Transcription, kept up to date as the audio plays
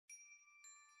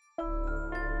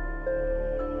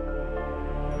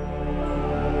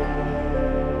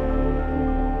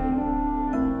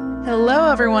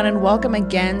Hello, everyone, and welcome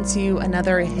again to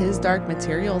another His Dark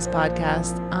Materials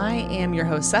podcast. I am your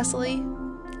host, Cecily.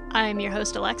 I'm your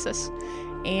host, Alexis.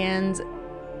 And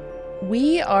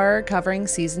we are covering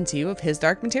season 2 of His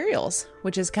Dark Materials,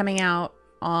 which is coming out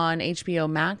on HBO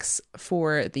Max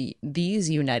for these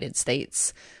United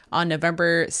States on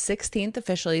November 16th.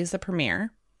 Officially is the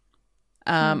premiere.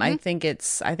 I think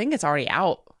it's already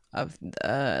out of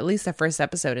at least the first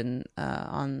episode in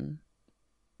on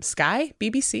Sky,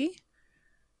 BBC,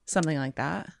 something like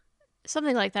that.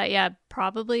 Something like that, yeah,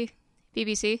 probably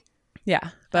BBC.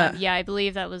 Yeah, but yeah, I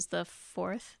believe that was the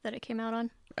 4th that it came out on.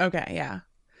 Okay, yeah.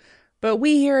 But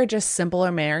we here are just simple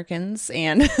Americans,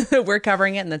 and we're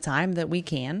covering it in the time that we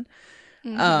can.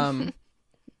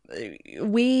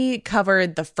 We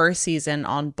covered the first season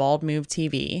on Bald Move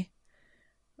TV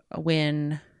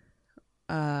when,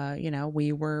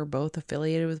 we were both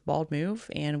affiliated with Bald Move,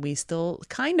 and we still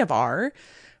kind of are.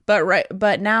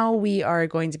 But now we are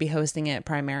going to be hosting it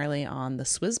primarily on the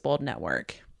Swizzbold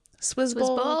network.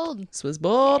 Swizzbold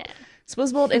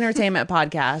Entertainment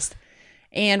Podcast.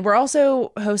 And we're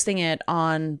also hosting it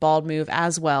on Bald Move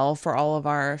as well for all of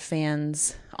our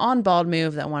fans on Bald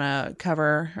Move that want to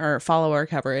cover or follow our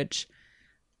coverage.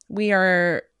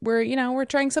 We're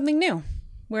trying something new.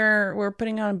 We're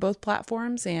putting it on both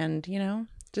platforms, and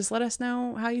just let us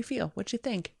know how you feel, what you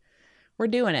think. We're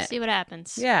doing it. See what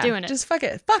happens. Yeah. Doing it. Just fuck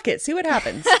it. See what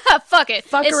happens. Fuck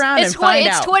it. Around and find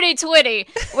out. It's 2020.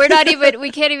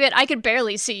 We can't even, I can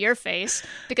barely see your face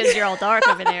because you're all dark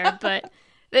over there, but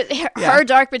her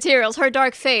dark materials, her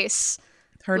dark face.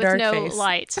 With no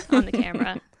light on the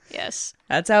camera. Yes.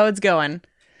 That's how it's going.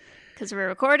 Because we're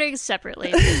recording separately.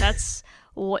 That's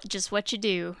what you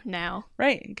do now.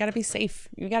 Right. You gotta be safe.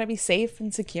 You gotta be safe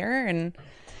and secure and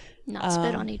not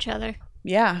spit on each other.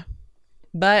 Yeah.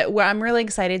 But I'm really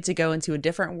excited to go into a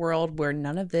different world where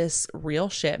none of this real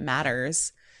shit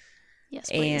matters. Yes,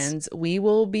 please. And we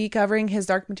will be covering His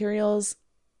Dark Materials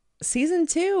season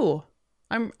 2.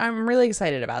 I'm really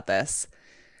excited about this.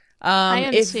 I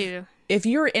am too. If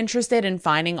you're interested in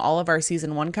finding all of our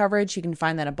season 1 coverage, you can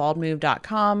find that at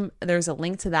baldmove.com. There's a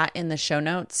link to that in the show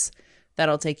notes.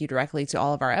 That'll take you directly to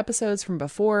all of our episodes from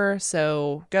before.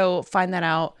 So go find that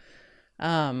out.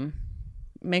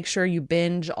 Make sure you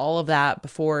binge all of that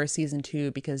before season 2,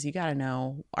 because you got to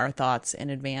know our thoughts in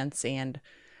advance and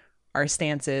our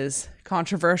stances,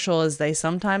 controversial as they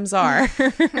sometimes are.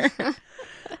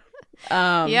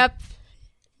 Yep.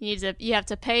 You have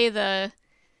to pay the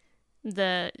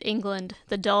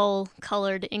dull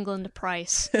colored England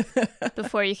price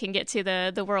before you can get to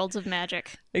the worlds of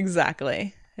magic.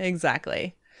 Exactly.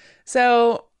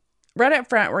 So right up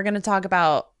front, we're going to talk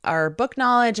about our book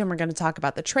knowledge, and we're going to talk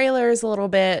about the trailers a little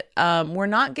bit. We're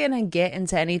not going to get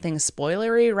into anything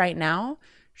spoilery right now.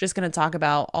 We're just going to talk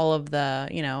about all of the,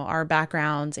 our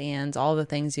backgrounds and all the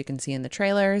things you can see in the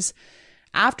trailers.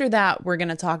 After that, we're going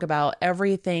to talk about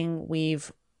everything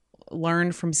we've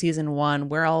learned from season 1,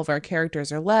 where all of our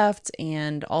characters are left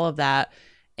and all of that.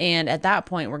 And at that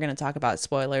point, we're going to talk about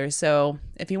spoilers. So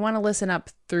if you want to listen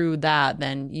up through that,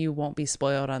 then you won't be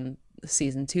spoiled on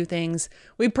season 2 things.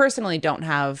 We personally don't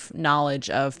have knowledge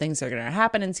of things that are going to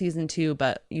happen in season 2,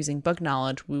 but using book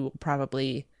knowledge, we will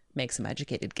probably make some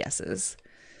educated guesses.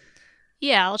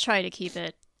 Yeah, I'll try to keep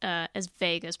it as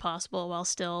vague as possible while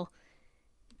still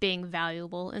being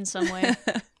valuable in some way.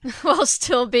 While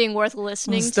still being worth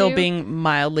listening to. Still being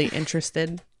mildly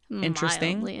interested.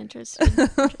 Interesting. Mildly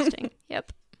interesting.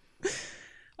 Yep.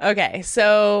 Okay,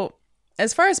 so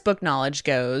as far as book knowledge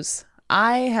goes,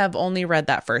 I have only read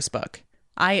that first book.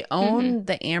 I own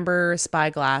the Amber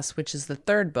Spyglass, which is the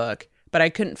 3rd book, but I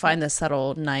couldn't find the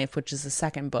Subtle Knife, which is the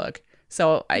 2nd book.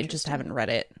 So I just haven't read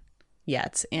it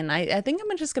yet. And I think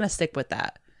I'm just going to stick with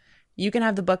that. You can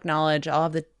have the book knowledge, I'll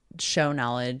have the show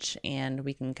knowledge, and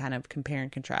we can kind of compare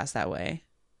and contrast that way.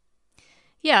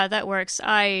 Yeah, that works.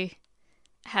 I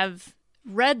have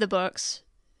read the books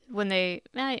when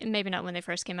maybe not when they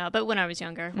first came out, but when I was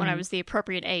younger, when I was the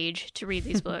appropriate age to read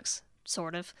these books.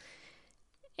 Sort of.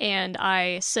 And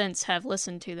I since have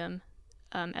listened to them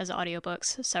as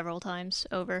audiobooks several times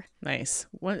over. Nice.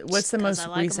 What's the most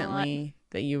recently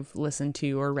that you've listened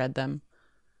to or read them?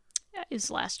 It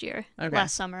was last year. Okay.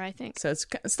 Last summer, I think. So it's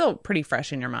still pretty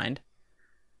fresh in your mind.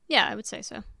 Yeah, I would say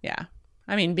so. Yeah.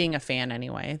 I mean, being a fan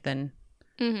anyway, then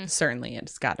certainly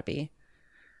it's got to be.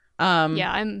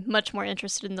 Yeah, I'm much more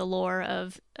interested in the lore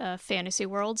of fantasy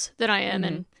worlds than I am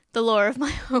in the lore of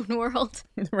my own world.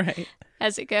 Right.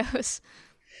 As it goes.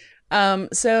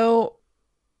 So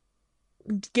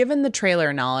given the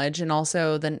trailer knowledge and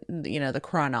also the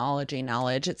chronology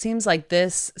knowledge, it seems like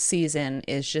this season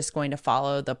is just going to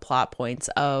follow the plot points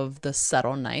of the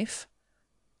subtle knife.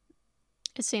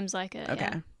 It seems like it. Okay.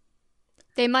 Yeah.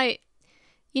 They might,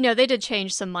 they did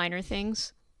change some minor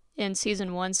things in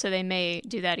season 1, so they may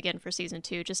do that again for season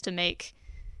 2, just to make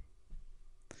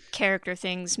character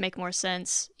things make more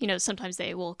sense. Sometimes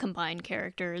they will combine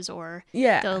characters, or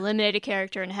they'll eliminate a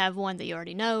character and have one that you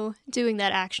already know doing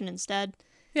that action instead.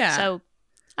 Yeah. So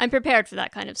I'm prepared for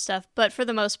that kind of stuff. But for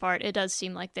the most part, it does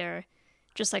seem like they're,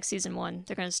 just like season 1,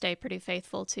 they're going to stay pretty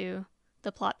faithful to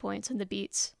the plot points and the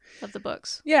beats of the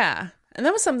books. Yeah. And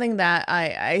that was something that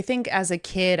I think as a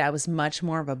kid, I was much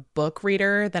more of a book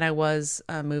reader than I was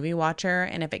a movie watcher.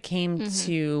 And if it came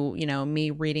to, me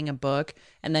reading a book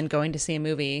and then going to see a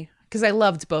movie, because I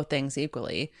loved both things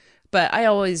equally, but I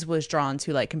always was drawn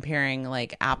to like comparing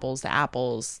like apples to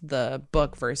apples, the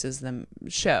book versus the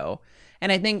show.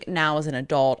 And I think now as an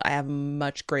adult, I have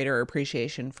much greater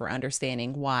appreciation for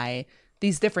understanding why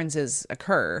these differences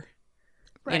occur.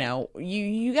 Right.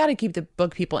 You got to keep the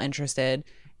book people interested.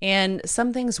 And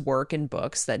some things work in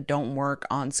books that don't work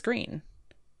on screen.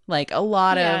 Like a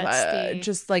lot of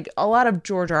just like a lot of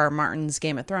George R. R. Martin's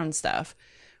Game of Thrones stuff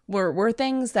were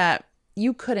things that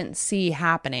you couldn't see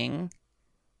happening,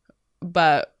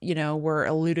 but, were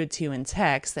alluded to in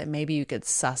text that maybe you could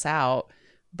suss out.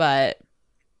 But,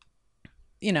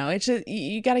 it's just,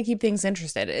 you got to keep things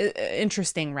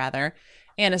interesting rather.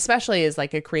 And especially as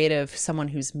like a creative, someone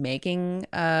who's making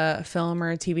a film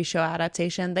or a TV show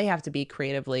adaptation, they have to be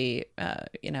creatively,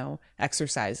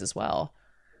 exercised as well.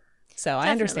 So definitely.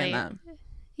 I understand that.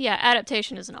 Yeah,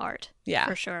 adaptation is an art. Yeah.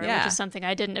 For sure. Yeah. Which is something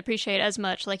I didn't appreciate as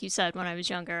much. Like you said, when I was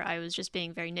younger, I was just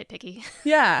being very nitpicky.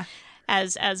 Yeah.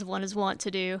 as one is wont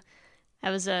to do. I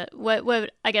was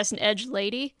what I guess an edge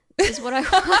lady is what I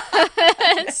want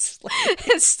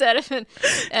instead of an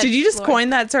edge Did you just lord. coin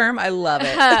that term? I love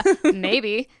it.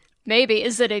 Maybe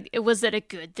was it a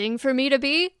good thing for me to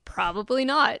be? Probably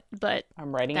not, but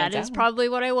I'm writing that it down. is probably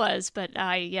what I was. But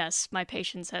yes, my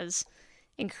patience has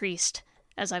increased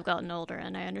as I've gotten older,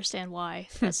 and I understand why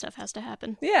that stuff has to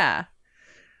happen. Yeah.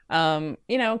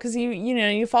 Because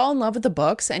you fall in love with the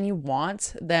books and you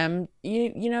want them,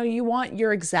 you want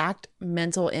your exact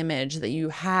mental image that you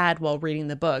had while reading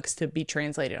the books to be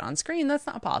translated on screen. That's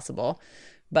not possible.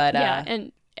 But yeah,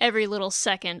 and every little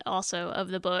second also of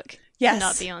the book yes.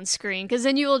 cannot be on screen, because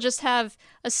then you will just have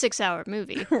a 6-hour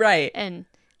movie. Right. And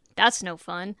that's no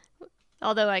fun.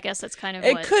 Although I guess that's kind of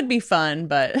it what could be fun,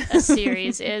 but a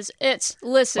series is.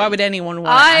 Listen. Why would anyone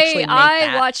want to actually make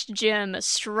that? I watched Jim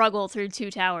struggle through Two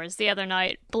Towers the other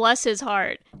night. Bless his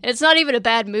heart. It's not even a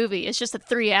bad movie. It's just a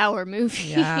 3-hour movie.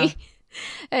 Yeah.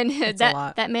 And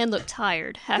that man looked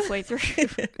tired halfway through.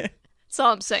 That's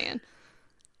all I'm saying.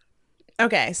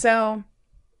 Okay, so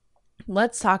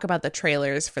let's talk about the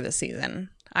trailers for the season.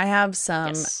 I have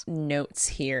some notes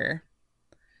here.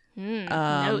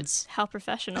 Notes. How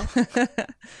professional.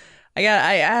 I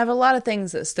have a lot of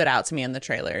things that stood out to me in the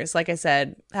trailers. Like I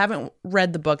said, I haven't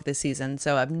read the book this season,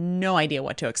 so I have no idea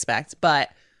what to expect. But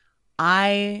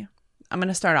I'm going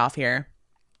to start off here.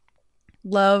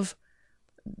 Love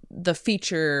the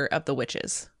feature of the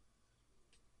witches.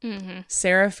 Mm-hmm.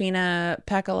 Serafina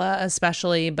Pekkala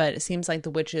especially, but it seems like the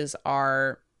witches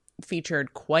are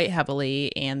featured quite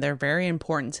heavily, and they're very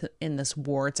important in this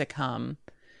war to come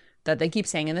that they keep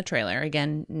saying in the trailer.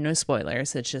 Again, no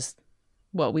spoilers. It's just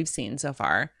what we've seen so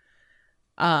far.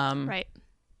 Right.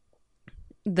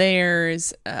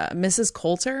 There's Mrs.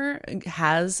 Coulter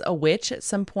has a witch at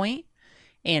some point,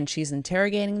 and she's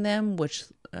interrogating them, which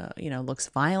looks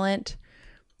violent.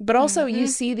 But also, you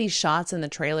see these shots in the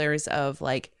trailers of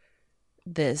like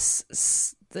this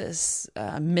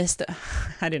mist.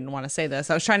 I didn't want to say this.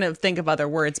 I was trying to think of other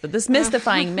words, but this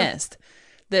mystifying mist.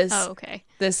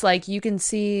 This like you can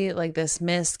see like this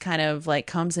mist kind of like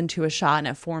comes into a shot and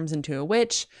it forms into a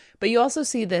witch. But you also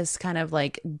see this kind of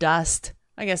like dust.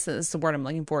 I guess that's the word I'm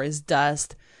looking for, is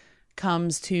dust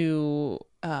comes to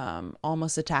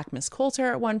almost attack Miss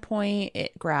Coulter at one point.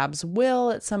 It grabs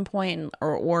Will at some point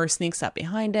or sneaks up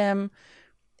behind him.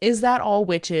 Is that all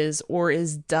witches, or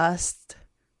is dust,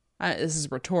 this is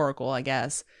rhetorical, I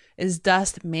guess, is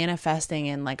dust manifesting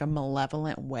in like a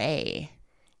malevolent way?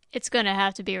 It's going to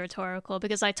have to be rhetorical,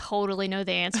 because I totally know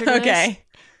the answer to this.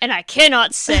 And I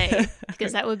cannot say,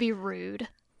 because that would be rude.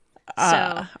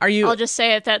 So I'll just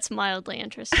say if that's mildly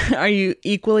interesting. Are you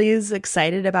equally as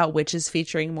excited about witches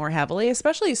featuring more heavily,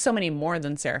 especially so many more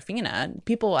than Serafina?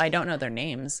 People, I don't know their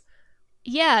names.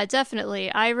 Yeah, definitely.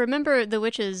 I remember the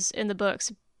witches in the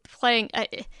books playing,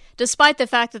 despite the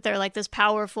fact that they're like this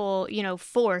powerful,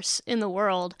 force in the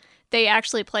world, they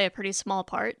actually play a pretty small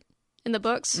part in the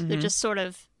books. Mm-hmm. They're just sort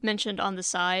of mentioned on the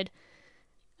side.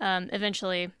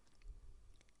 Eventually,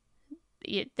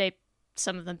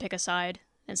 some of them pick a side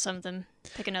and some of them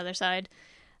pick another side,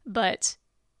 but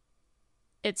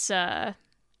it's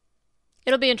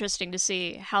it'll be interesting to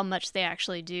see how much they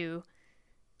actually do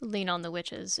lean on the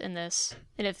witches in this,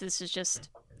 and if this is just,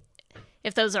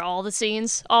 if those are all the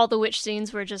scenes, all the witch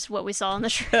scenes were just what we saw in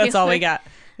the trailer. That's all we got.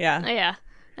 Yeah. Yeah,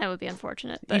 that would be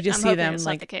unfortunate. But You just I'm see hoping them it's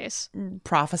like not the case.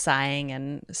 prophesying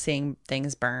and seeing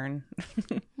things burn.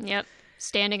 Yep,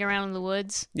 standing around in the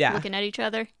woods, Yeah. looking at each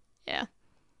other. Yeah,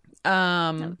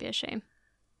 that would be a shame.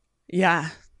 Yeah.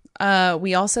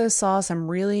 We also saw some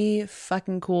really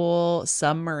fucking cool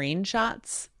submarine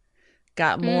shots.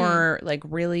 Got more like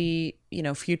really,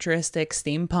 futuristic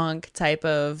steampunk type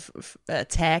of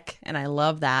tech. And I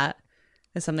love that.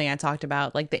 It's something I talked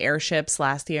about, like the airships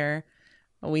last year.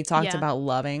 We talked about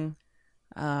loving.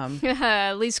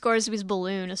 Lee Scoresby's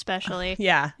balloon, especially.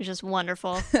 Yeah. It's just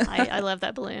wonderful. I love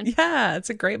that balloon. Yeah. It's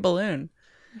a great balloon.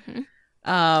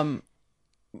 Mm-hmm.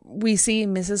 We see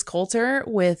Mrs. Coulter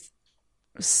with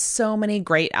so many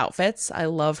great outfits. I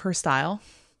love her style.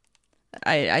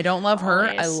 I don't love her.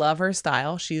 I love her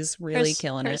style. She's really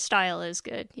killing her it. Her style is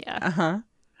good. Yeah. Uh-huh.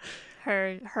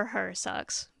 Her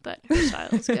sucks, but her style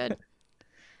is good.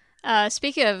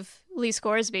 Speaking of Lee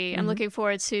Scoresby, I'm looking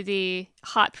forward to the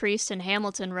Hot Priest and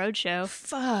Hamilton Roadshow.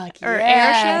 Fuck or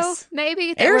yes. Air Show,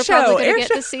 maybe. Air we're Show. Probably Air gonna get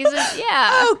Show. this season. Yeah.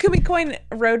 Oh, can we coin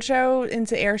Roadshow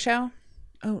into Air Show?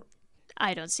 Oh,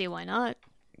 I don't see why not.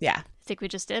 yeah. I think we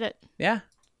just did it. Yeah.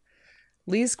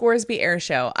 Lee Scoresby Air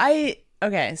Show.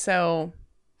 Okay, so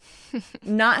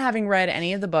not having read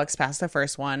any of the books past the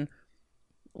first one,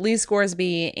 Lee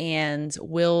Scoresby and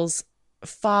Will's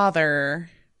father,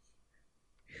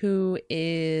 who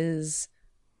is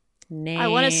named... I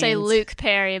want to say Luke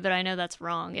Perry, but I know that's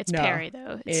wrong. It's Perry,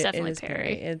 though. It's definitely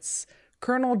Perry. It's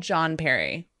Colonel John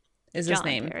Perry is his John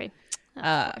name. Perry.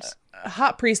 Of course.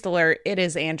 Hot priest alert, it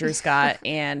is Andrew Scott,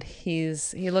 and he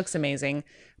looks amazing.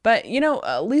 But,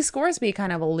 Lee Scoresby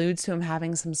kind of alludes to him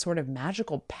having some sort of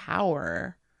magical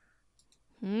power.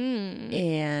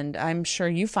 And I'm sure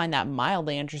you find that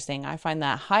mildly interesting. I find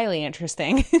that highly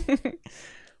interesting.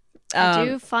 I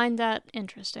do find that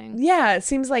interesting. Yeah, it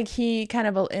seems like he kind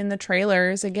of, in the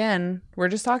trailers, again, we're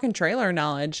just talking trailer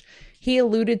knowledge, he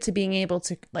alluded to being able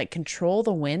to, like, control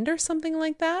the wind or something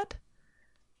like that.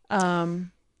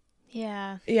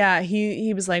 Yeah. Yeah,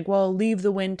 he was like, well, leave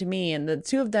the wind to me. And the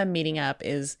two of them meeting up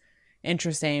is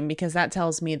interesting because that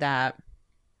tells me that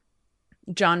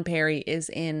John Perry is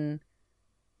in,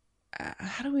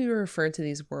 how do we refer to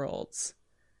these worlds?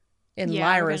 In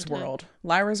Lyra's world.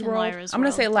 Lyra's world? I'm going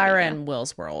to say Lyra and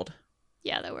Will's world.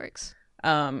 Yeah, that works.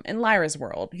 In Lyra's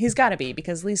world. He's got to be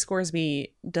because Lee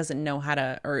Scoresby doesn't know how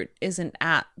to, or isn't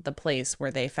at the place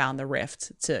where they found the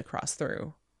rift to cross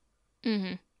through.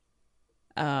 Mm-hmm.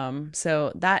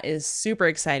 So that is super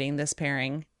exciting, this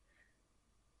pairing.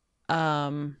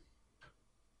 What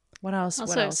else?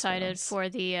 Also excited for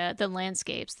the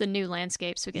landscapes, the new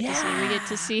landscapes we get to see. We get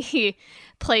to see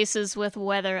places with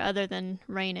weather other than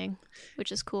raining,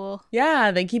 which is cool.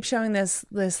 Yeah, they keep showing this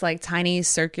like tiny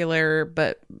circular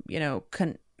but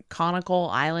conical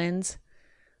island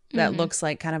that looks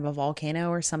like kind of a volcano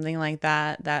or something like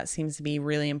that. That seems to be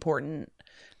really important.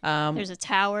 There's a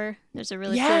tower. There's a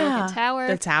really cool looking tower.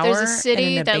 The tower. There's a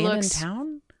city and that abandoned looks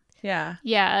town. Yeah.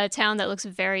 Yeah, a town that looks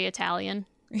very Italian.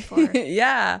 For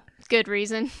yeah. Good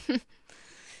reason.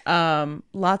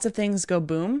 Lots of things go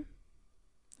boom.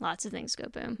 Lots of things go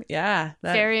boom. Yeah.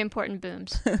 Very important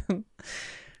booms.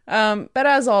 But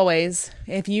as always,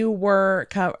 if you were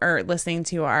listening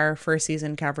to our first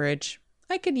season coverage,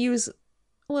 I could use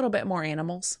a little bit more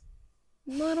animals.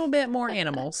 A little bit more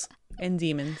animals and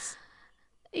demons.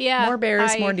 Yeah. More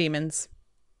bears, more demons.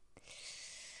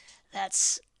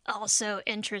 That's also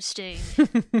interesting.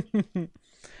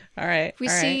 All right. We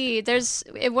see there's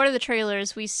in one of the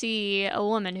trailers we see a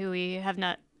woman who we have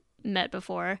not met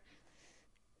before,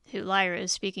 who Lyra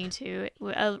is speaking to,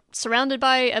 surrounded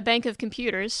by a bank of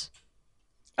computers.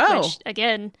 Oh, which,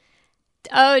 again,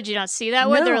 did you not see that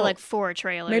one? No. There were like 4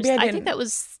 trailers. Maybe I didn't. think that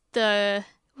was that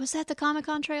the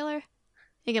Comic-Con trailer?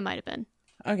 I think it might have been.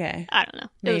 Okay. I don't know.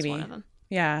 It was one of them.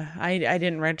 Yeah, I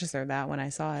didn't register that when I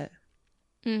saw it.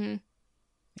 Mm-hmm.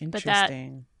 Interesting. But that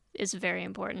is very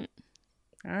important.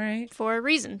 All right. For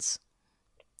reasons.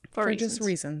 For reasons. Just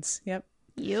reasons. Yep.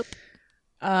 Yep.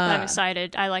 I'm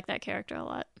excited. I like that character a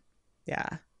lot. Yeah.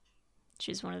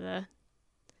 She's one of the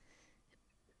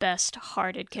best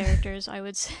hearted characters, I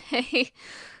would say,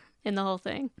 in the whole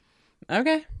thing.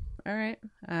 Okay. All right.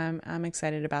 I'm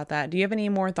excited about that. Do you have any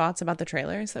more thoughts about the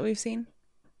trailers that we've seen?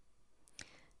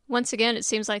 Once again, it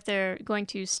seems like they're going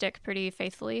to stick pretty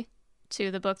faithfully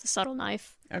to the book, The Subtle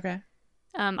Knife. Okay.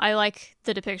 I like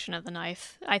the depiction of the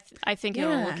knife. I think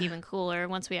it'll Yeah. look even cooler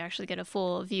once we actually get a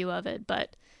full view of it.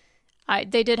 But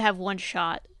they did have one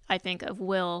shot, I think, of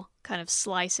Will kind of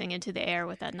slicing into the air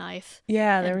with that knife.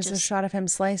 Yeah, there And was a just- shot of him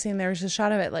slicing. There was a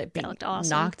shot of it like being looked awesome.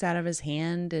 knocked out of his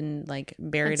hand and like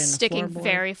buried It's in the sticking floorboard.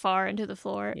 very far into the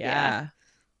floor. Yeah,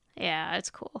 Yeah, it's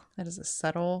cool. that is a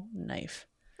subtle knife.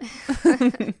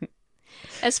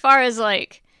 As far as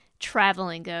like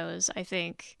traveling goes, I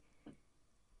think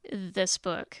this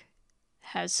book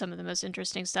has some of the most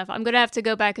interesting stuff. I'm going to have to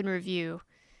go back and review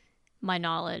my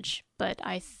knowledge, but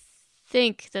I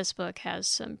think this book has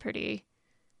some pretty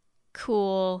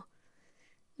cool,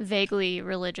 vaguely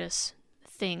religious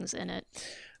things in it.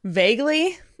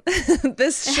 Vaguely,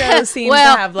 this show seems to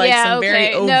have like some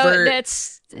very overt. No,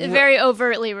 that's very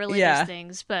overtly religious Yeah.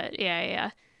 things, but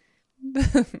yeah.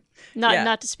 Yeah.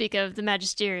 Not to speak of the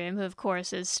Magisterium, who of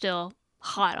course is still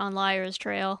hot on Lyra's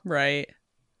trail Right.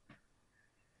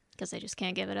 because they just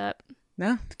can't give it up.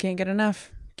 No, can't get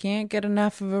enough. Can't get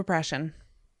enough of oppression.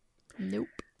 Nope.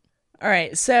 All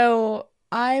right, so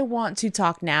I want to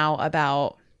talk now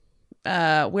about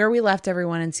where we left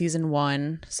everyone in season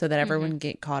 1 so that everyone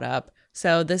get caught up.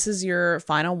 So this is your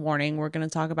final warning. We're going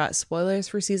to talk about spoilers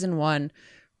for season 1.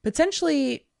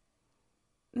 Potentially,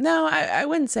 no, I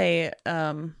wouldn't say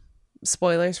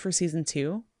spoilers for season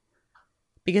 2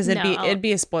 because it'd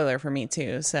be a spoiler for me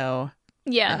too. So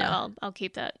Yeah, no, I'll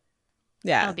keep that.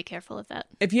 yeah, I'll be careful of that.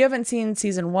 if you haven't seen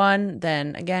season 1,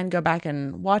 then again, go back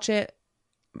and watch it.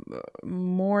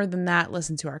 More than that,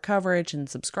 listen to our coverage and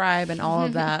subscribe and all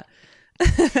of that.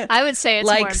 I would say it's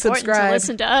Like, more important subscribe. to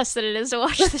listen to us than it is to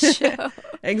watch the show.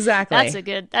 Exactly.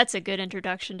 That's a good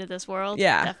introduction to this world.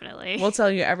 Yeah. Definitely. We'll tell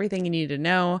you everything you need to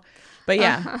know. But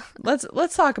yeah,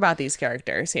 let's talk about these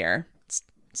characters here.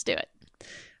 Let's do it.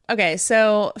 Okay,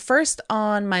 so first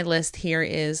on my list here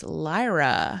is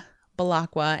Lyra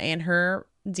Belacqua and her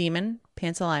demon,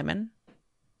 Pantalaimon.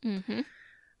 Mm-hmm.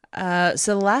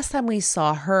 So the last time we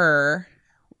saw her,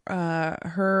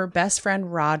 her best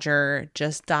friend Roger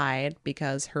just died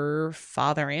because her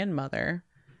father and mother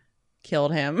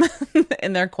killed him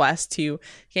in their quest to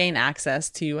gain access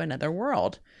to another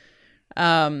world.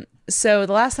 So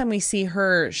the last time we see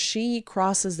her, she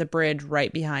crosses the bridge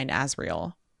right behind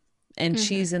Asriel, and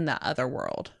she's in the other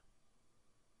world.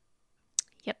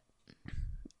 Yep.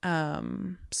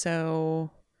 So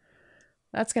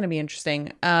that's going to be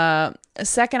interesting.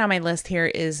 Second on my list here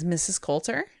is Mrs.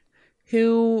 Coulter,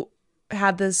 who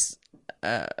had this,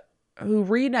 who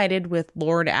reunited with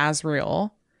Lord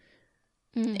Asriel.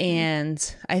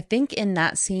 And I think in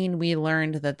that scene, we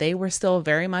learned that they were still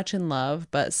very much in love,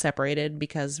 but separated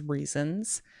because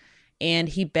reasons. And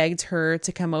he begged her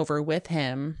to come over with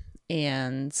him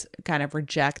and kind of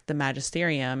reject the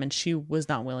magisterium. And she was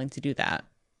not willing to do that.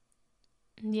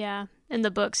 Yeah. In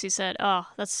the books, he said, "Oh,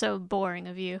 that's so boring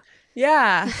of you."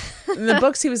 Yeah. In the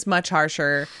books, he was much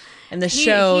harsher. In the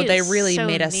show, He they is really so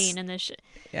made us. mean in this.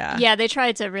 Yeah. Yeah, they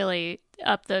tried to really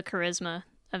up the charisma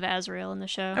of Asriel in the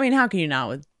show. I mean, how can you not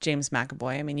with James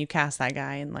McAvoy? I mean, you cast that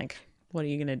guy, and like, what are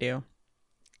you gonna do?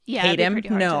 yeah, hate it'd be him? pretty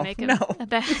hard No, to make him no. a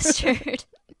bastard.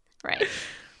 Right.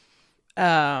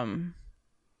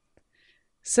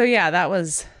 So yeah, that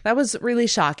was really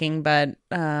shocking, but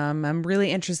I'm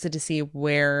really interested to see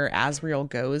where Asriel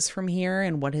goes from here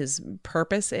and what his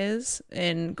purpose is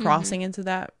in crossing into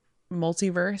that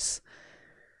multiverse.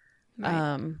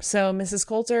 Right. So Mrs.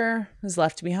 Coulter was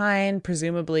left behind,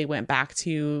 presumably went back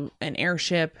to an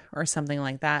airship or something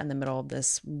like that in the middle of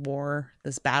this war,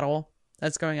 this battle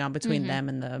that's going on between them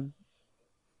and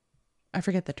I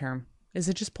forget the term. Is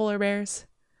it just polar bears?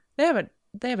 They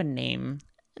have a name.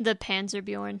 The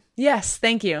Panzerbjorn. Yes,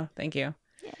 thank you. Yeah.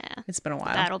 It's been a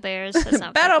while. Battle bears. That's not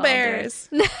what Battle they're called, bears.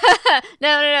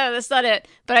 No, that's not it.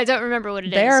 But I don't remember what it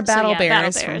is. They are So, battle yeah,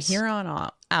 bears battle bears. from here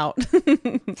on out.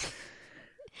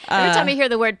 Every time I hear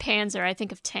the word panzer, I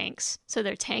think of tanks. So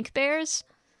they're tank bears,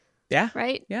 Yeah.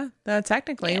 right? Yeah.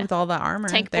 Technically, Yeah. with all the armor.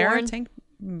 Tank They're born. tank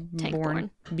born.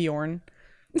 Bjorn.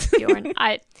 Bjorn.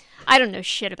 I don't know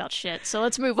shit about shit. So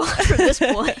let's move on from this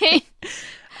point.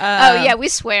 Oh yeah, we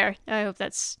swear. I hope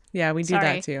that's. Yeah, we do Sorry.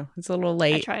 that too. It's a little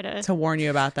late try to- to warn you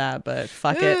about that, but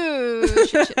fuck it. Ooh,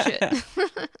 shit.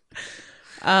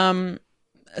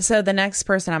 So the next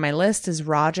person on my list is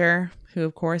Roger, who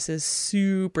of course is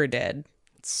super dead.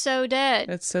 So dead.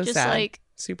 It's so Just sad. like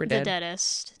Super the dead.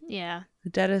 deadest. Yeah. The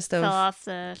deadest of Fell off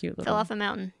cute little. fell off a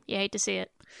mountain. You hate to see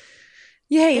it.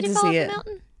 You hate Did to he fall see off it. a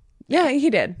mountain? Yeah, he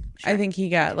did. Sure. I think he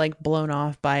got like blown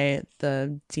off by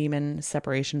the demon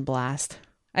separation blast.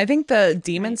 I think the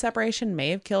demon separation may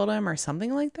have killed him or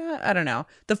something like that. I don't know.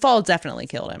 The fall definitely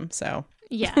killed him, so.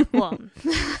 Yeah, well,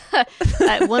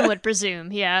 one would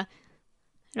presume, yeah.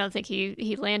 I don't think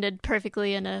he landed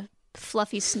perfectly in a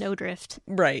fluffy snowdrift.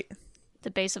 Right.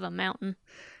 The base of a mountain.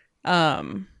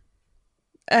 The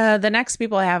next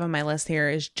people I have on my list here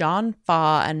is John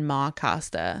Fa and Ma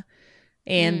Costa.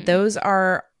 And those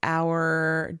are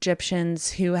our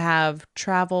Egyptians who have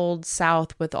traveled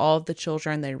south with all of the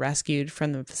children they rescued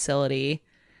from the facility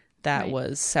that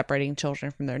was separating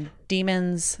children from their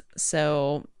demons.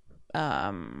 So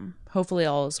hopefully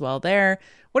all is well there.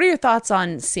 What are your thoughts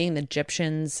on seeing the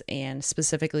Egyptians and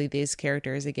specifically these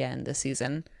characters again this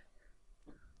season?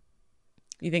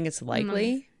 You think it's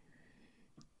likely?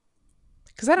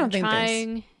 Because I don't think there's... I'm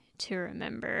trying to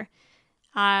remember.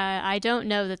 I don't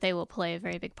know that they will play a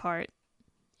very big part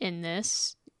in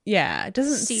this. Yeah, it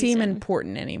doesn't seem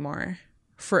important anymore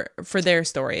for their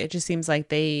story. It just seems like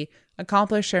they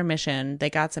accomplished their mission. They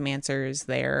got some answers.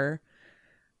 They're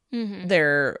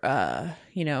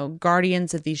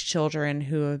guardians of these children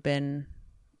who have been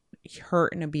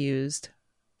hurt and abused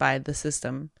by the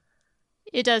system.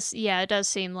 It does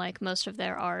seem like most of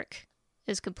their arc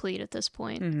is complete at this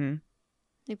point. I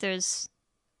think there's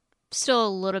still a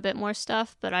little bit more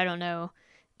stuff, but I don't know.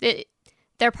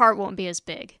 Their part won't be as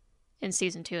big in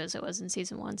season 2 as it was in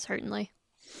season 1, certainly.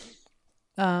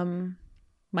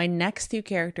 My next two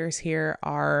characters here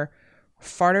are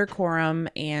Farder Coram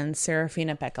and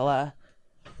Serafina Pekkala.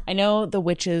 I know the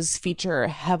witches feature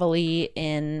heavily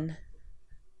in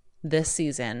this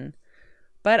season,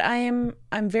 but I'm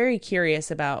very curious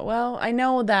about, well, I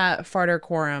know that Farder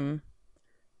Coram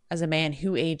as a man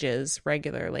who ages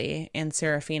regularly, and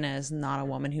Serafina is not a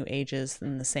woman who ages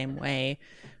in the same way.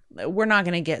 We're not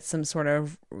going to get some sort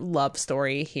of love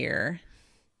story here,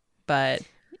 but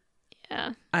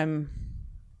yeah, I'm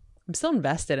still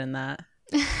invested in that.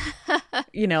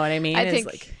 You know what I mean? I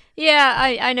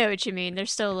know what you mean.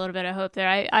 There's still a little bit of hope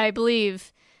there. I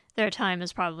believe their time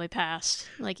has probably passed.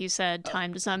 Like you said,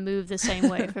 time does not move the same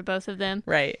way for both of them.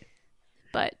 Right.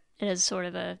 But it is sort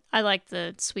of I like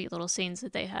the sweet little scenes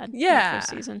that they had in the first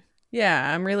season.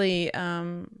 Yeah, I'm really,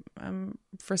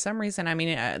 for some reason, I mean,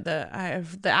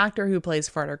 the actor who plays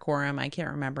Farder Coram, I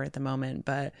can't remember at the moment,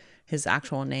 but his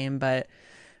actual name, but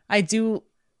I don't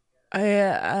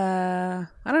know,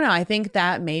 I think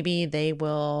that maybe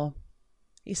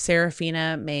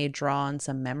Serafina may draw on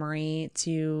some memory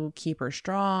to keep her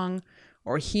strong,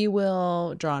 or he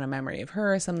will draw on a memory of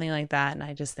her, something like that, and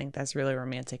I just think that's really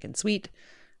romantic and sweet.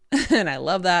 And I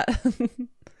love that.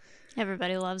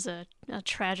 Everybody loves a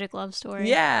tragic love story.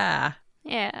 Yeah.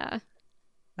 Yeah.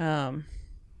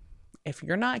 If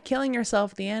you're not killing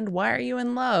yourself at the end, why are you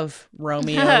in love?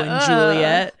 Romeo and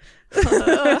Juliet.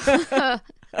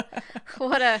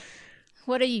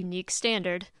 What a unique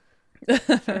standard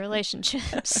for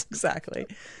relationships. Exactly.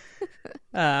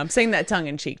 I'm saying that tongue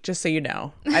in cheek, just so you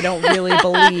know. I don't really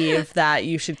believe that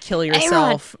you should kill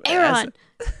yourself. Aaron,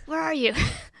 where are you?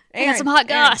 I got some hot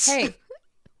goss. Hey,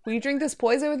 will you drink this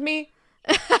poison with me?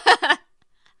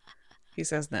 He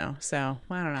says no, so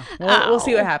I don't know. We'll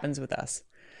see what happens with us.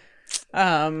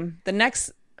 The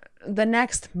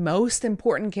next most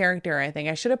important character, I think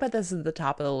I should have put this at the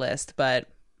top of the list, but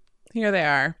here they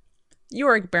are.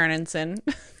 Yorick Bernenson.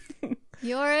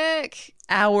 Yorick,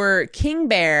 our King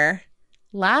Bear,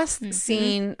 last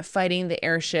seen fighting the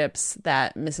airships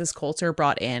that Mrs. Coulter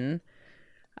brought in.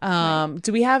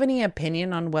 Do we have any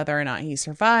opinion on whether or not he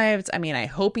survived? I mean, I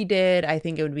hope he did. I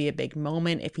think it would be a big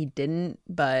moment if he didn't,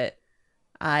 but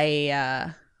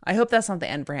I hope that's not the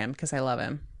end for him because I love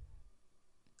him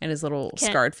and his little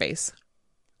scarred face.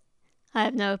 I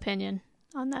have no opinion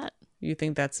on that. You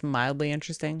think that's mildly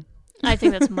interesting? I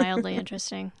think that's mildly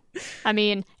interesting. I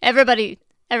mean, everybody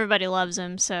loves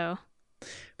him, so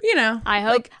you know, I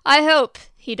hope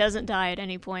he doesn't die at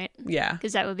any point. Yeah,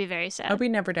 because that would be very sad. I hope he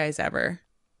never dies ever.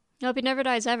 Nope, he never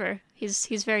dies ever.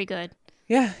 He's very good.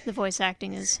 Yeah. The voice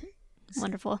acting is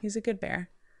wonderful. He's a good bear.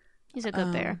 He's a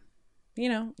good bear. You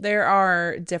know, there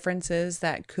are differences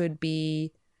that could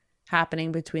be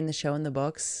happening between the show and the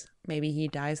books. Maybe he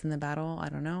dies in the battle. I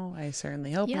don't know. I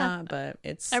certainly hope not, but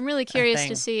I'm really curious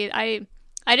to see. I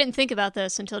didn't think about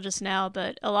this until just now,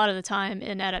 but a lot of the time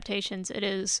in adaptations, it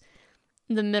is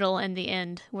the middle and the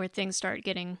end where things start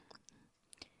getting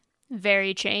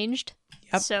very changed.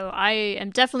 Yep. So I am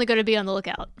definitely going to be on the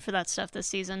lookout for that stuff this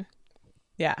season.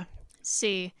 Yeah.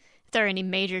 See if there are any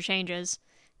major changes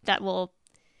that will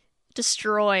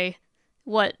destroy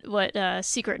what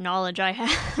secret knowledge I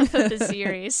have of the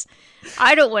series.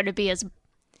 I don't want to be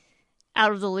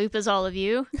out of the loop as all of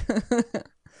you.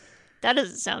 That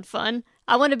doesn't sound fun.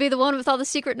 I want to be the one with all the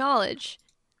secret knowledge.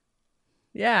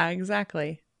 Yeah,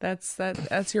 exactly. That's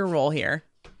your role here.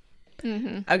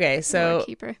 Mm-hmm. Okay, so Lord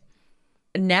Keeper.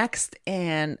 Next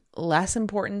and less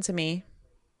important to me,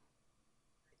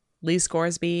 Lee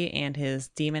Scoresby and his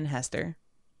demon Hester.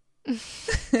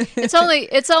 It's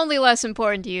only less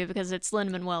important to you because it's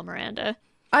Lin-Manuel Miranda.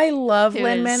 I love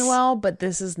Lin-Manuel, but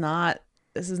this is not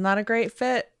a great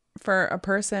fit for a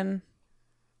person.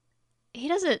 He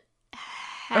doesn't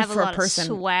have a lot of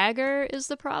swagger is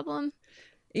the problem.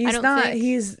 He's not.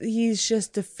 He's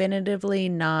just definitively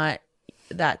not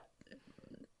that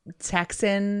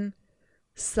Texan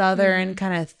Southern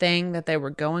kind of thing that they were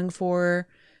going for.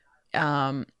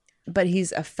 But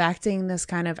he's affecting this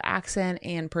kind of accent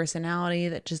and personality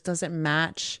that just doesn't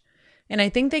match. And I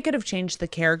think they could have changed the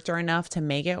character enough to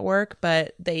make it work,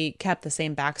 but they kept the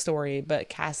same backstory, but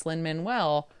cast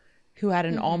Lin-Manuel, who had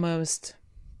an almost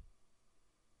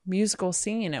musical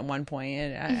scene at one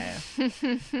point.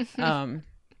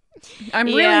 I'm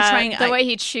really trying. The way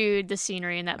he chewed the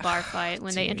scenery in that bar fight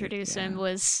when they introduced him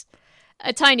was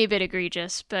a tiny bit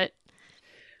egregious, but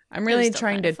I'm really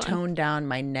trying to tone down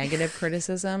my negative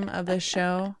criticism of this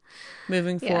show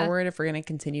moving forward if we're going to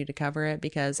continue to cover it,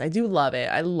 because I do love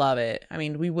it. I love it. I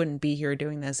mean, we wouldn't be here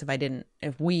doing this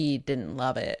if we didn't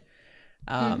love it.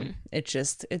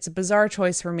 It's a bizarre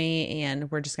choice for me,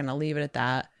 and we're just going to leave it at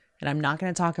that. And I'm not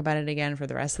going to talk about it again for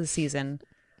the rest of the season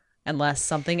unless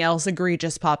something else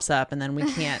egregious pops up, and then we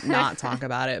can't not talk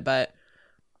about it. But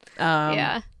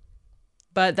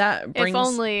but that brings. If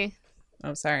only.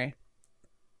 Oh, sorry.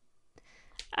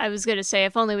 I was going to say,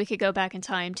 if only we could go back in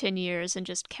time 10 years and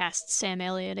just cast Sam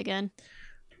Elliott again.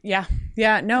 Yeah,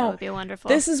 no. That would be wonderful.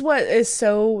 This is what is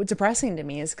so depressing to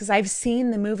me, is because I've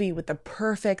seen the movie with the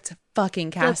perfect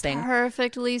fucking casting. The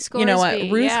perfect Lee Scoresby. You know what?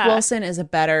 Ruth Wilson is a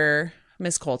better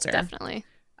Miss Coulter. Definitely.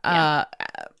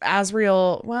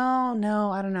 Asriel, well,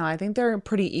 no, I don't know. I think they're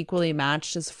pretty equally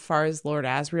matched as far as Lord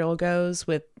Asriel goes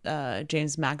with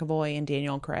James McAvoy and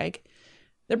Daniel Craig.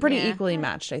 They're pretty equally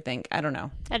matched, I think. I don't know.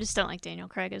 I just don't like Daniel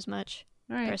Craig as much,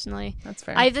 personally. That's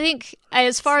fair. I think,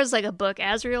 as far as like a book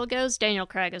Asriel goes, Daniel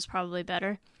Craig is probably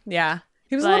better. Yeah.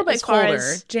 He was a little bit colder.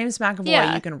 James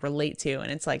McAvoy you can relate to,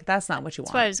 and it's like, that's not what you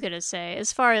want. That's what I was going to say.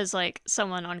 As far as like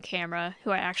someone on camera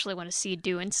who I actually want to see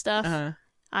doing stuff,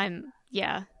 I'm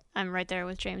right there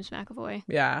with James McAvoy.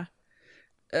 Yeah.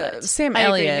 Sam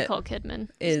Elliott Nicole Kidman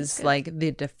is like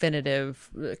the definitive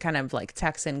kind of like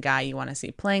Texan guy you want to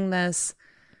see playing this.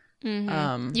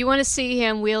 Mm-hmm. You want to see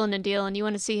him wheeling and dealing. You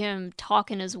want to see him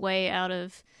talking his way out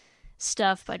of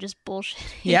stuff by just bullshitting.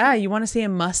 Yeah, you want to see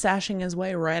him mustaching his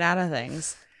way right out of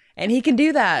things. And he can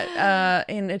do that.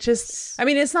 And it just, I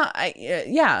mean, it's not,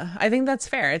 I think that's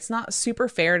fair. It's not super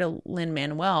fair to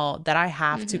Lin-Manuel that I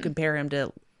have to compare him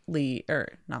to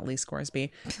not Lee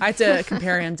Scoresby. I have to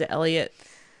compare him to Elliot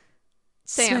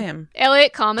Sam.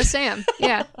 Elliot, Sam.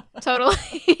 Yeah, totally.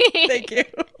 Thank you.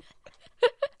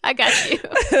 I got you.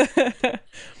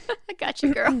 I got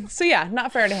you, girl. So yeah,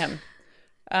 not fair to him.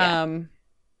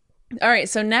 All right,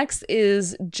 so next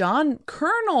is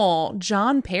Colonel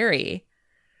John Perry,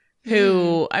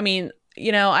 who, I mean,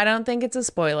 you know, I don't think it's a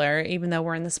spoiler, even though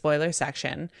we're in the spoiler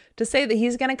section, to say that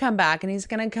he's going to come back, and he's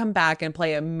going to come back and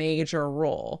play a major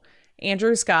role.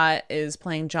 Andrew Scott is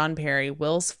playing John Perry,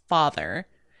 Will's father,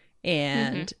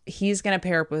 and he's going to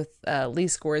pair up with Lee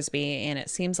Scoresby, and it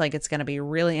seems like it's going to be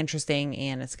really interesting,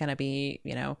 and it's going to be,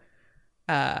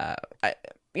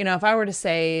 if I were to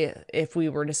say, if we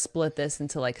were to split this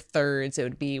into like thirds, it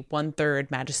would be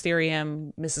 1/3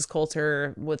 Magisterium, Mrs.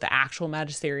 Coulter, what the actual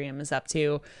Magisterium is up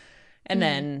to, and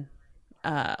then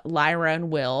Lyra and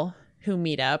Will, who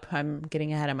meet up. I'm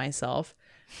getting ahead of myself.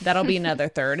 That'll be another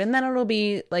third. And then it'll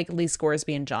be like Lee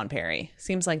Scoresby and John Perry.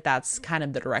 Seems like that's kind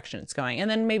of the direction it's going. And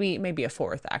then maybe a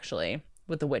fourth, actually,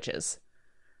 with the witches.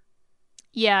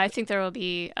 Yeah, I think there will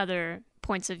be other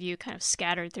points of view kind of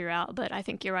scattered throughout. But I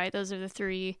think you're right. Those are the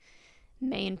three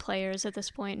main players at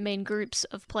this point, main groups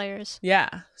of players. Yeah.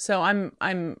 So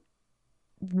I'm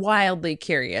wildly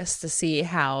curious to see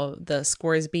how the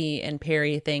Scoresby and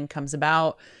Perry thing comes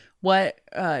about. What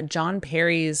John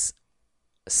Perry's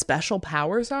special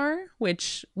powers are,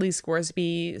 which Lee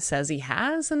Scoresby says he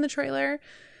has in the trailer.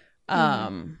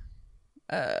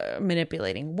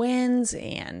 Manipulating winds,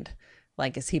 and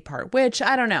like, is he part witch?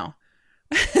 I don't know.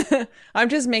 I'm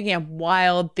just making up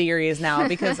wild theories now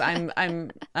because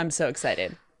I'm so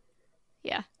excited.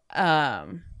 Yeah.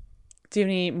 Do you have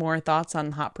any more thoughts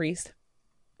on Hot Priest?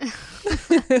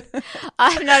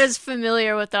 I'm not as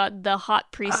familiar with the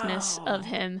hot priestness of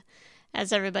him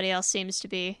as everybody else seems to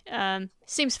be.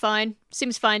 Seems fine.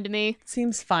 Seems fine to me.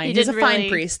 Seems fine. He He's a didn't fine really-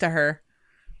 priest to her.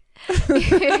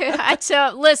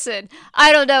 Listen,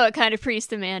 I don't know what kind of priest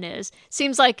the man is.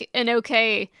 Seems like an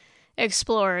okay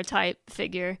explorer type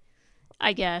figure,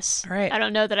 I guess. All right. I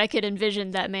don't know that I could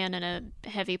envision that man in a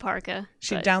heavy parka.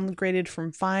 She but downgraded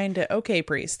from fine to okay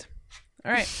priest.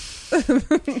 All right.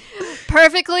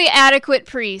 perfectly adequate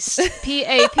priest.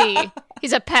 PAP.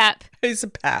 He's a pap. He's a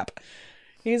pap.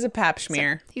 He's a pap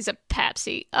schmear. He's a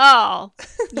papsy. Oh,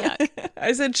 yuck.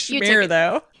 I said took schmear it.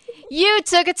 though. You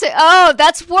took it to... Oh,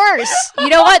 that's worse. You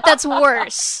know what? That's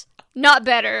worse. Not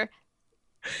better.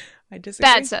 I disagree.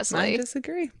 Bad, Cecily. I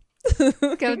disagree.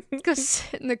 Go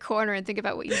sit in the corner and think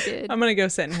about what you did. I'm gonna go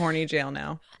sit in horny jail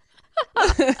now.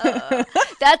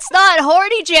 That's not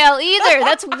horny jail either.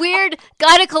 That's weird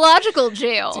gynecological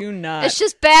jail. Do not. It's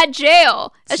just bad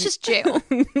jail. That's just jail.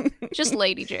 Just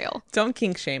lady jail. Don't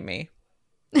kink shame me.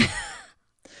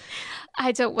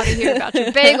 I don't want to hear about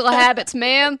your bagel habits,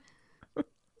 ma'am.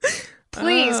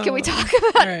 Please, can we talk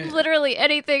about right. literally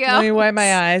anything Let else? me wipe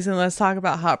my eyes and let's talk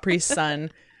about Hot Priest's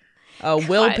son,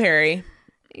 Will God. Perry.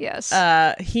 Yes.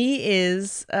 He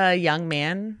is a young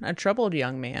man, a troubled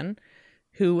young man,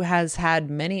 who has had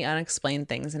many unexplained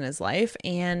things in his life,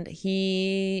 and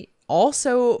he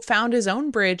also found his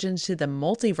own bridge into the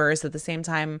multiverse at the same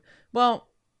time. Well,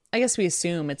 I guess we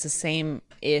assume it's the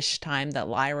same-ish time that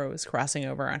Lyra was crossing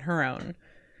over on her own.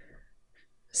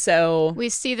 So we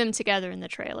see them together in the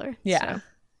trailer. yeah, so.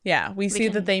 yeah, we see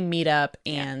can- that they meet up,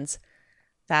 and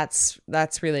that's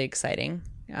really exciting.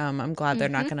 I'm glad they're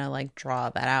not gonna like draw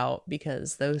that out,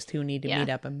 because those two need to Yeah. meet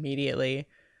up immediately.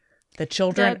 The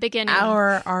children, The beginning.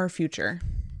 our future.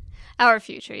 Our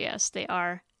future, yes, they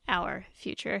are our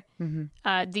future.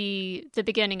 Mm-hmm. The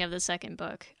beginning of the second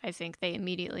book, I think they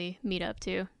immediately meet up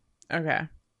to. Okay.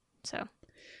 So,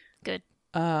 good.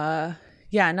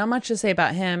 Yeah, not much to say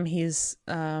about him. He's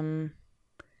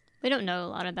We don't know a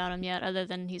lot about him yet, other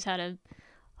than he's had a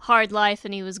hard life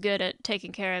and he was good at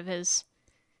taking care of his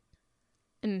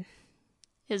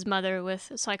mother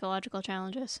with psychological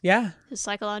challenges. yeah. His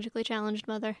psychologically challenged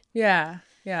mother. Yeah.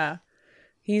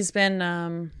 He's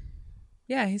been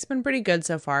he's been pretty good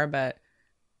so far, but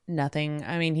nothing.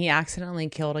 I mean, he accidentally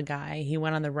killed a guy. He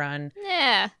went on the run.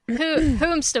 Yeah,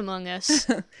 whomst among us?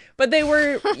 But they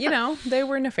were, they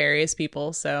were nefarious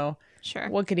people, so Sure.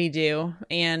 what could he do?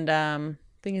 And I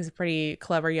think he's a pretty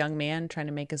clever young man trying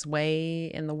to make his way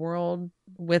in the world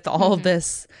with all of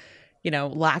this,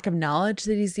 lack of knowledge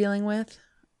that he's dealing with,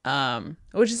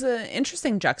 which is an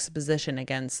interesting juxtaposition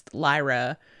against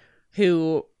Lyra,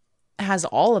 who has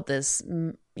all of this,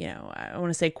 I want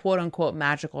to say quote unquote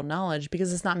magical knowledge,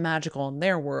 because it's not magical in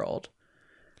their world.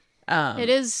 It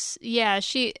is, yeah,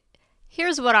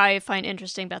 here's what I find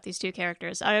interesting about these two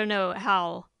characters. I don't know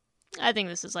how, I think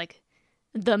this is like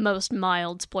the most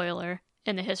mild spoiler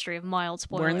in the history of mild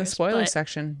spoilers. We're in the spoiler but-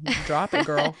 section. Drop it,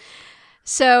 girl.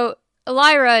 So,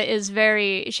 Lyra is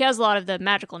she has a lot of the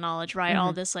magical knowledge, right? Mm-hmm.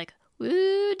 All this like,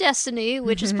 woo, destiny,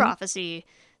 which is prophecy,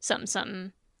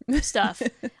 something stuff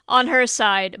on her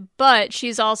side. But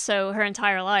she's also, her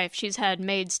entire life, she's had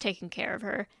maids taking care of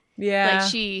her. Yeah.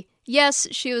 Like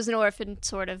she was an orphan,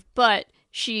 sort of, but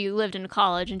she lived in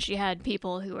college and she had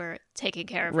people who were taking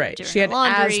care of her Right. doing She her had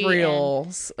laundry and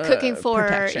Asriel's cooking for her.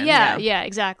 protection. Yeah,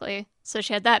 exactly. So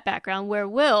she had that background, where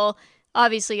Will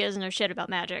obviously doesn't know shit about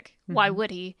magic. Why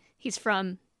would he? He's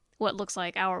from what looks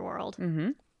like our world. Mm-hmm.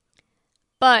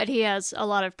 But he has a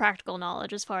lot of practical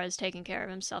knowledge as far as taking care of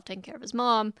himself, taking care of his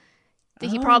mom.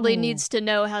 He probably needs to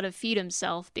know how to feed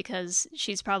himself, because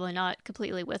she's probably not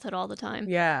completely with it all the time.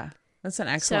 Yeah. That's an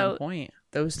excellent point.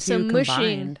 Those two mushing-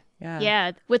 combined. Yeah.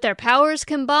 Yeah, with their powers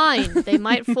combined, they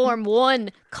might form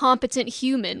one competent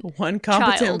human. One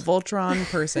competent child. Voltron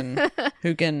person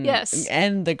who can Yes.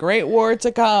 end the great war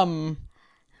to come,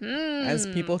 as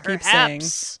people keep saying.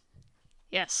 Perhaps.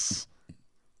 Yes.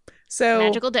 So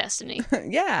Magical destiny.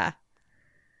 yeah.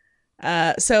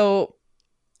 So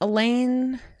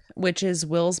Elaine, which is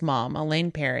Will's mom,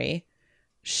 Elaine Perry,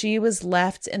 she was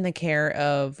left in the care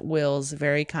of Will's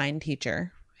very kind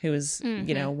teacher, who is,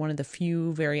 one of the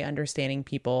few very understanding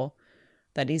people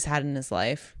that he's had in his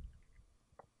life.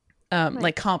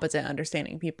 Like competent,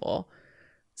 understanding people.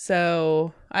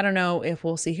 So I don't know if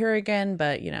we'll see her again,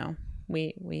 but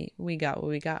we got what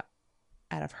we got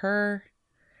out of her.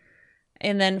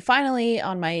 And then finally,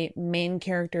 on my main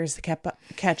characters to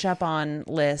catch up on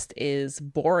list is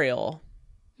Boreal,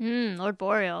 Lord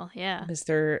Boreal, yeah.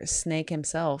 Mr. Snake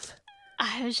himself.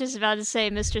 I was just about to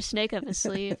say Mr. Snake up his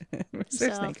sleeve. Mr.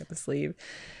 So- Snake up the sleeve.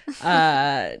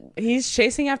 He's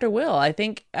chasing after Will. I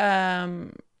think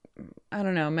I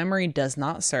don't know, memory does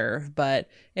not serve, but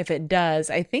if it does,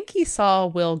 I think he saw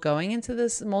Will going into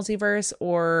this multiverse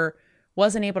or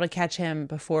wasn't able to catch him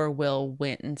before Will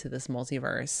went into this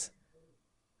multiverse.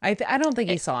 I don't think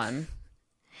he saw him.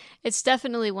 It's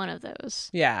definitely one of those.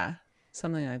 Yeah,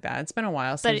 something like that. It's been a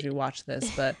while since we watched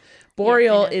this, but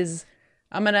Boreal is,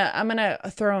 I'm gonna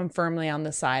throw him firmly on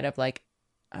the side of like,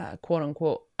 quote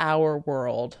unquote, our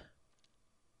world,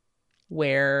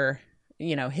 where,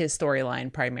 you know, his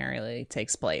storyline primarily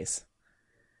takes place.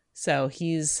 So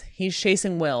he's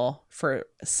chasing Will for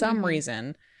some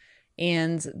reason.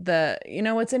 And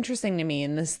what's interesting to me,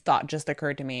 and this thought just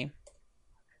occurred to me,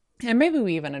 and maybe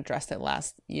we even addressed it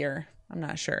last year, I'm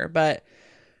not sure, but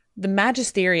the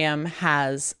Magisterium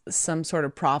has some sort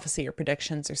of prophecy or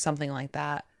predictions or something like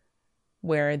that,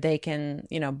 where they can,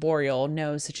 you know, Boreal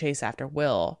knows to chase after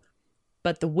Will.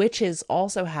 But the witches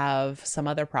also have some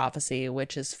other prophecy,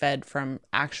 which is fed from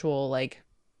actual, like,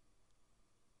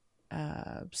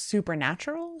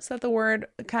 supernatural, is that the word,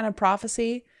 kind of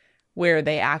prophecy, where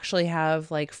they actually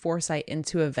have, like, foresight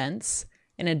into events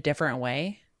in a different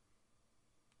way.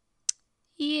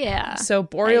 Yeah. So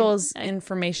Boreal's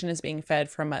information is being fed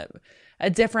from a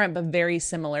different but very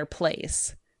similar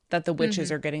place that the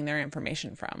witches are getting their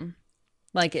information from.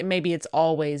 Like, maybe it's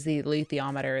always the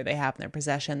alethiometer they have in their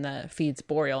possession that feeds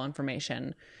Boreal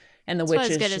information, and the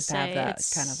witches just have that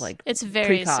kind of like it's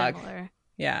very precog. similar.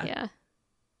 Yeah.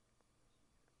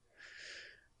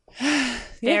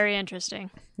 Very interesting.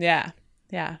 Yeah.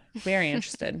 Very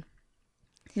interested. And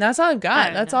that's all I've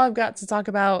got. That's all I've got to talk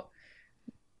about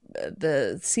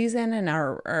the season and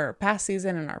our past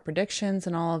season and our predictions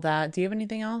and all of that. Do you have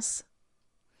anything else?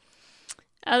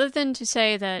 Other than to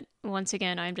say that, once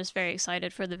again, I'm just very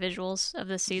excited for the visuals of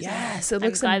this season. Yes, it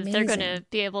looks amazing. I'm glad they're going to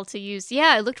be able to use...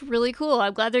 Yeah, it looked really cool.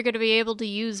 I'm glad they're going to be able to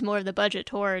use more of the budget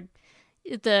toward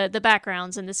the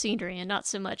backgrounds and the scenery and not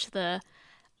so much the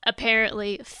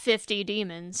apparently 50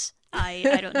 demons. I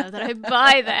don't know that I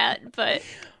buy that, but...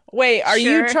 Wait, are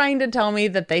you trying to tell me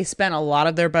that they spent a lot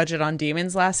of their budget on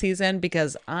demons last season?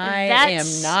 Because I am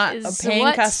not a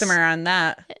paying customer on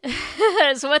that.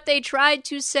 That is what they tried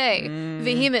to say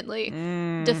vehemently,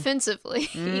 defensively.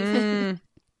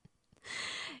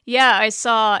 Yeah, I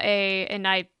saw and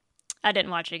I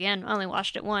didn't watch it again. I only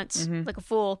watched it once, like a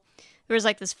fool. There was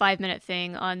like this 5-minute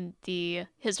thing on the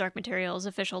His Dark Materials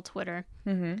official Twitter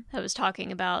that was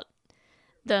talking about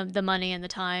the money and the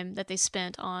time that they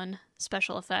spent on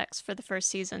special effects for the first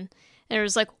season. And it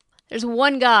was like, there's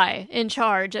one guy in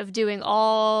charge of doing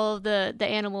all the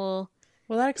animal.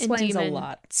 Well, that explains a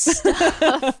lot.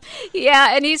 Stuff.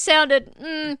 Yeah, and he sounded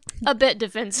a bit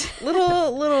defensive.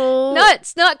 Little.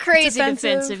 Not crazy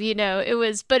defensive, you know. It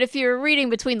was, but if you're reading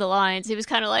between the lines, he was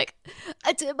kind of like,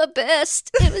 I did my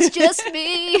best. It was just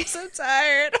me. I'm so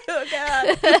tired. Oh,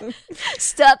 God.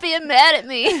 Stop being mad at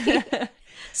me.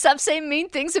 Stop saying mean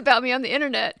things about me on the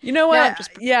internet. You know what?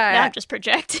 I'm just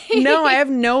projecting. No, I have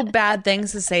no bad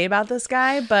things to say about this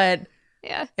guy, but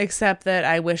yeah, except that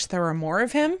I wish there were more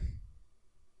of him.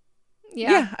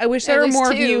 Yeah, I wish there were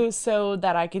more of you so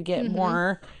that I could get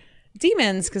more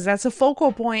demons, because that's a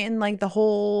focal point in like the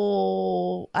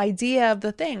whole idea of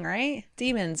the thing, right?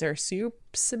 Demons are super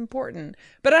important.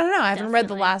 But I don't know. I haven't read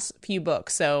the last few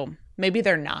books, so maybe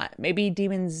they're not. Maybe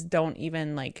demons don't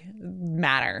even like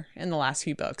matter in the last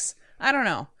few books. I don't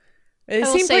know. It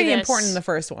seemed pretty important in the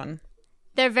first one.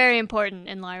 They're very important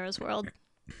in Lyra's world.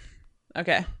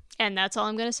 Okay. And that's all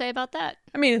I'm going to say about that.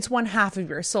 I mean, it's one half of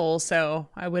your soul, so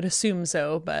I would assume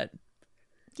so, but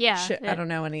yeah, I don't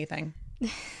know anything.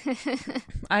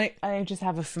 I just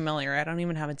have a familiar. I don't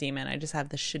even have a demon. I just have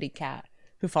the shitty cat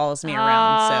who follows me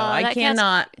around, so I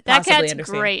cannot possibly understand. That cat's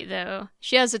great, though.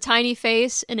 She has a tiny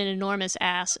face and an enormous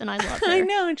ass, and I love her. I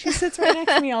know, and she sits right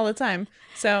next to me all the time.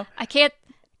 So I can't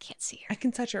see her. I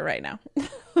can touch her right now.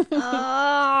 Oh,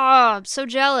 I'm so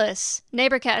jealous.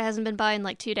 Neighbor cat hasn't been by in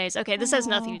like 2 days. Okay, this has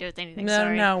nothing to do with anything.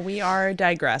 No, we are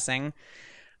digressing.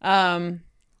 Thank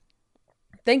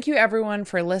you, everyone,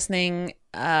 for listening.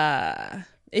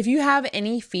 If you have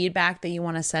any feedback that you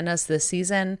want to send us this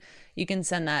season, you can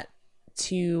send that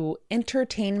to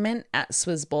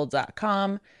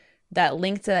entertainment@swizzbold.com. That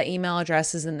link to that email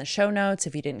address is in the show notes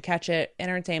if you didn't catch it.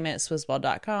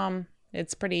 entertainment@swizzbold.com.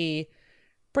 It's pretty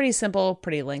simple,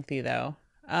 pretty lengthy though.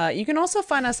 You can also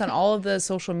find us on all of the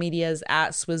social medias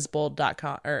at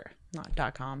swizzbold.com, or not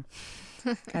 .com.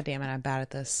 God damn it, I'm bad at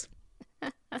this.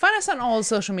 Find us on all the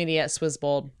social media at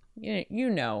swizzbold. You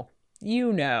know.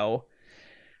 Yeah.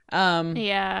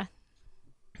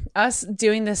 Us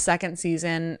doing this second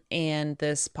season and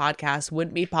this podcast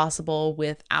wouldn't be possible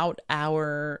without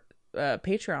our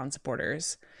Patreon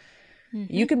supporters.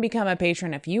 You can become a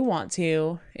patron if you want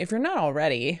to, if you're not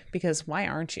already, because why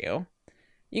aren't you?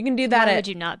 You can do that Why would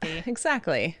you not be?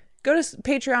 Exactly. Go to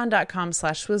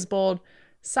patreon.com/Swizzbold,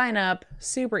 sign up,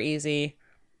 super easy.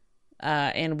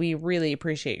 And we really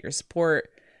appreciate your support.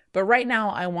 But right now,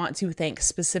 I want to thank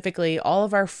specifically all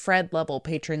of our Fred level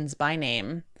patrons by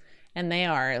name. And they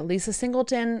are Lisa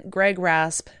Singleton, Greg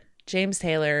Rasp, James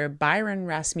Taylor, Byron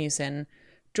Rasmussen,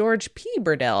 George P.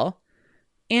 Burdell,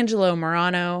 Angelo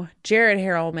Morano, Jared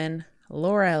Harrelman,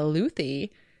 Laura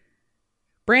Luthi,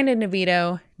 Brandon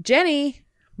Nevito, Jenny,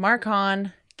 Mark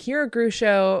Hahn, Kira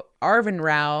Grusho, Arvin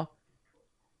Rao,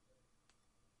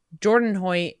 Jordan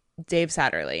Hoyt, Dave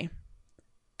Satterley.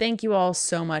 Thank you all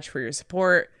so much for your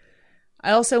support.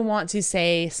 I also want to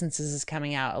say, since this is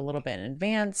coming out a little bit in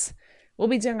advance, we'll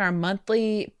be doing our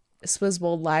monthly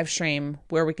Swizzbold live stream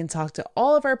where we can talk to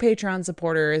all of our Patreon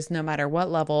supporters, no matter what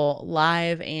level,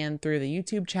 live and through the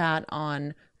YouTube chat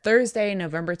on Thursday,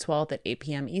 November 12th at 8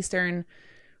 p.m. Eastern.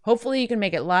 Hopefully you can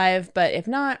make it live, but if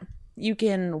not, you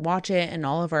can watch it in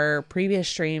all of our previous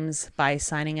streams by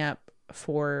signing up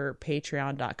for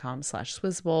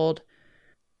patreon.com/Swizzbold.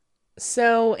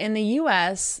 So in the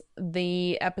US,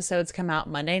 the episodes come out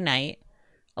Monday night.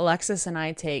 Alexis and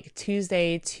I take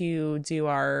Tuesday to do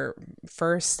our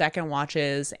first, second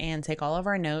watches and take all of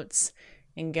our notes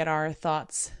and get our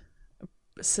thoughts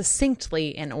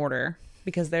succinctly in order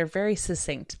because they're very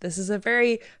succinct. This is a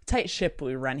very tight ship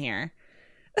we run here.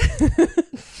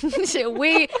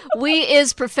 we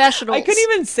is professionals. I couldn't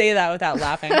even say that without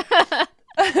laughing.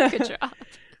 Good job.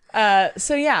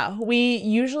 So yeah, we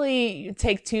usually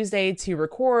take Tuesday to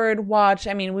record, watch.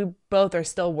 I mean, we both are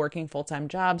still working full-time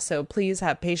jobs, so please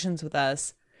have patience with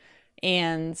us.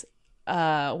 And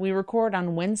we record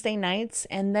on Wednesday nights,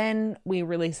 and then we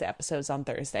release episodes on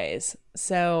Thursdays.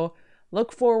 So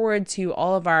look forward to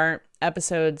all of our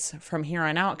episodes from here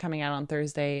on out coming out on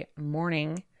Thursday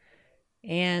morning.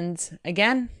 And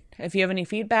again, if you have any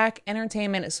feedback,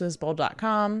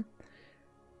 entertainment@swizzbold.com.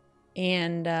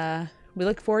 And we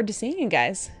look forward to seeing you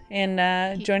guys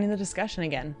and joining the discussion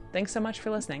again. Thanks so much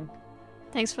for listening.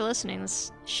 Thanks for listening.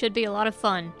 This should be a lot of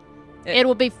fun. It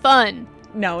will be fun.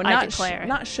 No, I declare.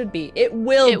 Not should be. It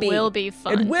will be. It will be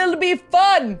fun. It will be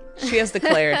fun. She has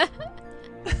declared.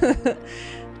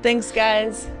 Thanks,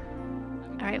 guys.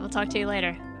 All right, we'll talk to you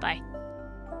later. Bye.